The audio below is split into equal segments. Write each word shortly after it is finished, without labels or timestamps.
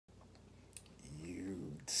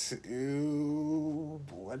Ew,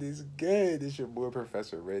 what is good? It's your boy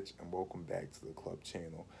Professor Rich, and welcome back to the club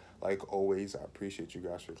channel. Like always, I appreciate you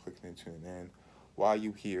guys for clicking and tuning in. While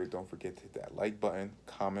you here, don't forget to hit that like button,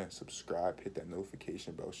 comment, subscribe, hit that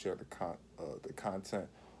notification bell, share the content,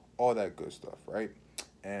 all that good stuff, right?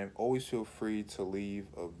 And always feel free to leave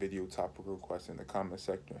a video topic request in the comment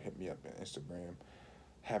section or hit me up on Instagram.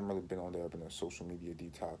 Haven't really been on there, I've been a social media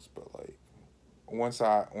detox, but like once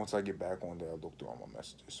I get back on there, I look through all my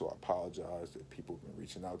messages. So I apologize that people have been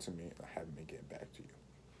reaching out to me and I haven't been getting back to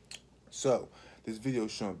you. So this video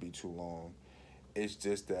shouldn't be too long. It's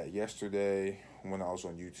just that yesterday when I was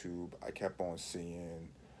on YouTube, I kept on seeing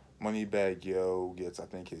MoneyBagYo gets, I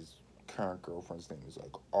think his current girlfriend's name is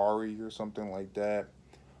like Ari or something like that.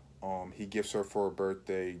 He gifts her for her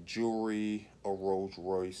birthday jewelry, a Rolls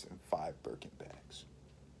Royce, and 5 Birkin bags.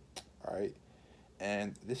 All right.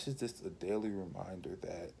 And this is just a daily reminder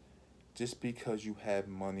that just because you have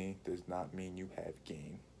money does not mean you have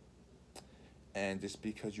game. And just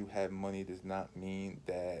because you have money does not mean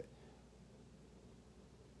that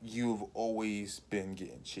you've always been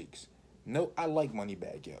getting cheeks. No, I like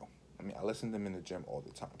MoneyBagYo. I mean, I listen to them in the gym all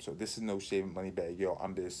the time. So this is no shade of MoneyBagYo.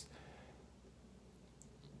 I'm just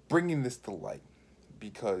bringing this to light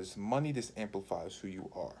because money just amplifies who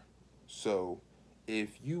you are. So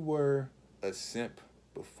if you were a simp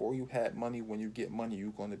before you had money, when you get money, you're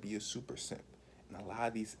going to be a super simp. And a lot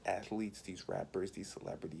of these athletes, these rappers, these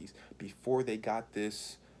celebrities, before they got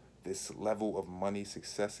this level of money,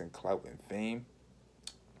 success, and clout and fame,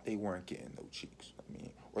 they weren't getting no cheeks. I mean,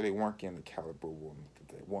 or they weren't getting the caliber of woman that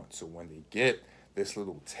they want. So when they get this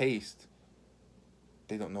little taste,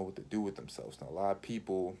 they don't know what to do with themselves. Now, a lot of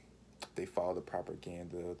people, they follow the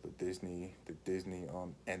propaganda, the Disney,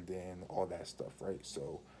 and then all that stuff, right?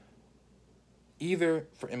 So either,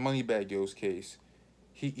 in MoneyBagYo's case,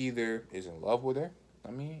 he either is in love with her, I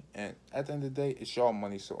mean, and at the end of the day, it's y'all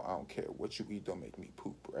money, so I don't care. What you eat don't make me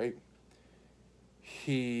poop, right?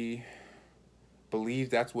 He believes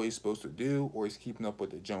that's what he's supposed to do, or he's keeping up with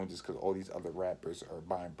the Joneses because all these other rappers are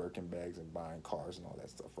buying Birkin bags and buying cars and all that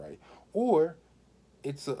stuff, right? Or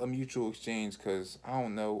it's a mutual exchange because, I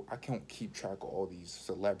don't know, I can't keep track of all these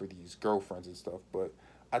celebrities, girlfriends and stuff, but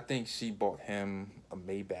I think she bought him a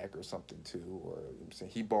Maybach or something too, or I'm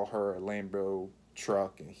saying he bought her a Lambo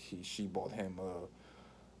truck and she bought him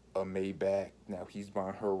a Maybach. Now he's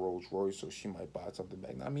buying her Rolls Royce, so she might buy something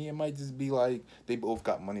back. I mean, it might just be like they both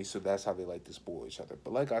got money, so that's how they like to spoil each other.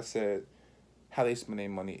 But like I said, how they spend their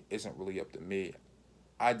money isn't really up to me.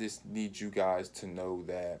 I just need you guys to know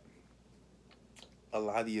that a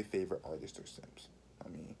lot of your favorite artists are simps. I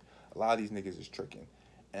mean, a lot of these niggas is tricking.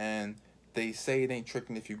 And they say it ain't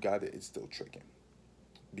tricking if you got it, it's still tricking.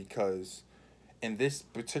 Because in this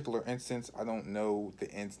particular instance, I don't know the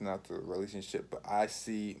ins and outs of the relationship, but I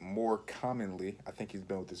see more commonly, I think he's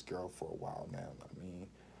been with this girl for a while now. I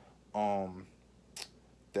mean,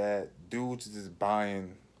 that dudes is just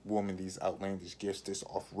buying women these outlandish gifts just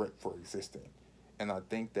off rip for existing. And I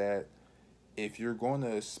think that if you're going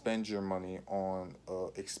to spend your money on a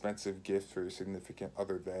expensive gift for your significant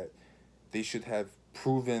other, that they should have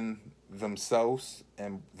proven themselves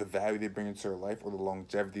and the value they bring into their life or the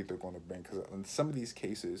longevity they're going to bring. Because in some of these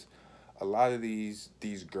cases, a lot of these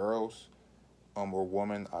girls, or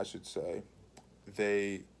women, I should say,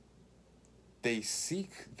 they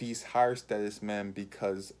seek these higher status men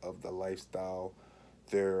because of the lifestyle,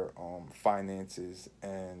 their finances,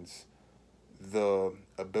 and the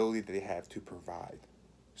ability that they have to provide.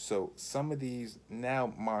 So some of these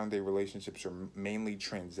now modern day relationships are mainly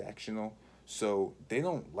transactional. So they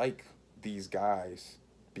don't like these guys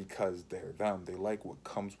because they're them. They like what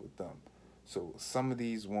comes with them. So some of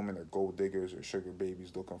these women are gold diggers or sugar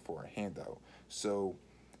babies looking for a handout. So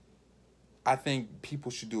I think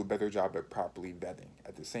people should do a better job at properly vetting.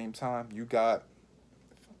 At the same time, you got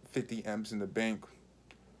 50 M's in the bank.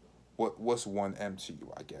 What's 1 M to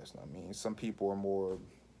you, I guess. I mean, some people are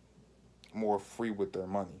more free with their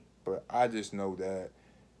money. But I just know that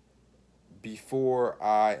before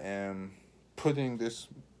I am putting this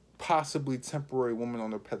possibly temporary woman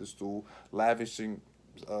on a pedestal, lavishing,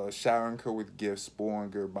 showering her with gifts,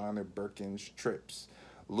 spoiling her, buying her Birkins, trips,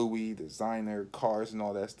 Louis, designer, cars, and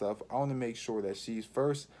all that stuff, I want to make sure that she's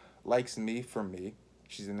first likes me for me.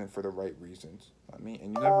 She's in it for the right reasons. I mean,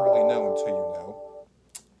 and you never really know until you know.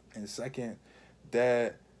 And second,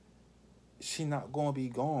 that she not gonna be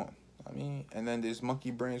gone. I mean, and then this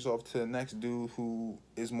monkey brains off to the next dude who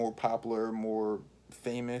is more popular, more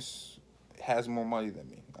famous, has more money than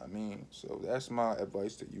me. I mean, so that's my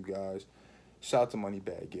advice to you guys. Shout out to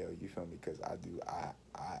MoneyBagYo, you feel me? Because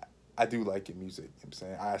I do like your music. You know what I'm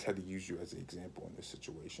saying? I just had to use you as an example in this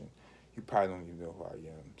situation. You probably don't even know who I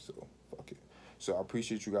am, so fuck it. So I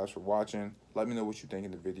appreciate you guys for watching. Let me know what you think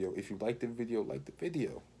in the video. If you liked the video, like the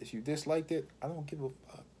video. If you disliked it, I don't give a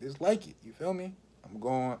fuck. Dislike it. You feel me? I'm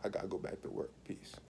going. I gotta go back to work. Peace.